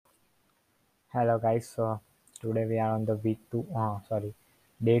Hello guys, so today we are on the day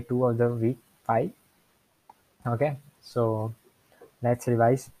 2 of the week 5. Okay, so let's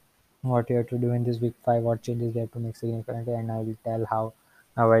revise what you have to do in this week 5, what changes you have to make significantly, and I will tell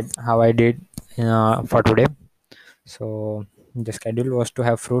how I did for today. So the schedule was to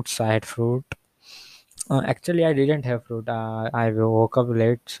have fruits. I had fruit. Actually, I didn't have fruit. I woke up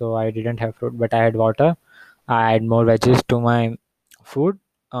late, so I didn't have fruit, but I had water. I had more veggies to my food.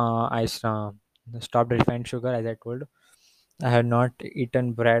 I stopped refined sugar, as I told. I had not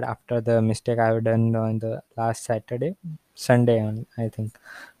eaten bread after the mistake I had done on the last Sunday on I think.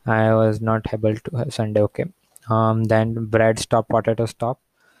 I was not able to have Sunday. Okay. Then bread stop, potato stop.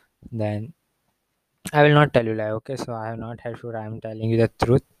 Then I will not tell you lie. Okay, so I have not had food. I am telling you the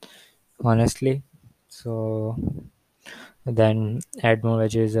truth, honestly. So then add more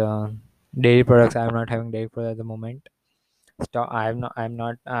veggies. Dairy products. I am not having dairy products at the moment. Stop.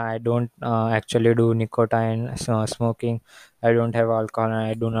 I don't actually do nicotine, smoking. I don't have alcohol, and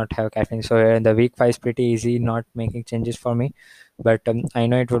I do not have caffeine. So the week 5 is pretty easy, not making changes for me. But I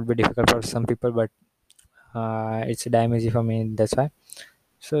know it would be difficult for some people, but it's damn easy for me. That's why.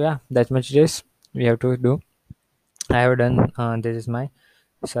 So yeah, that much it is. We have to do. I have done. This is my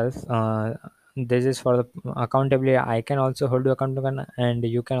self. This is for the accountability. I can also hold you accountable, and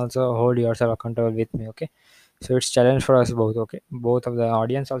you can also hold yourself accountable with me. Okay, so it's challenge for us both. Okay, both of the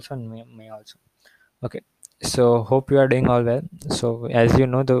audience also and me also. Okay, so hope you are doing all well. So as you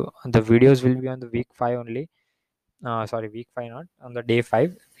know, the videos will be on the week 5 only. Sorry, week 5, not on the day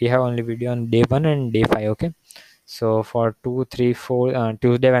 5. We have only video on day 1 and day 5. Okay, so for 2 3 4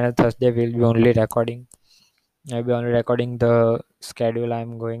 Tuesday, Wednesday, Thursday we'll be only recording. I'll be only recording the schedule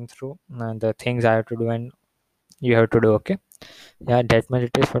I'm going through and the things I have to do and you have to do. Okay, yeah, that much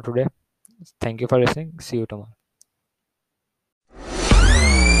it is for today. Thank you for listening. See you tomorrow.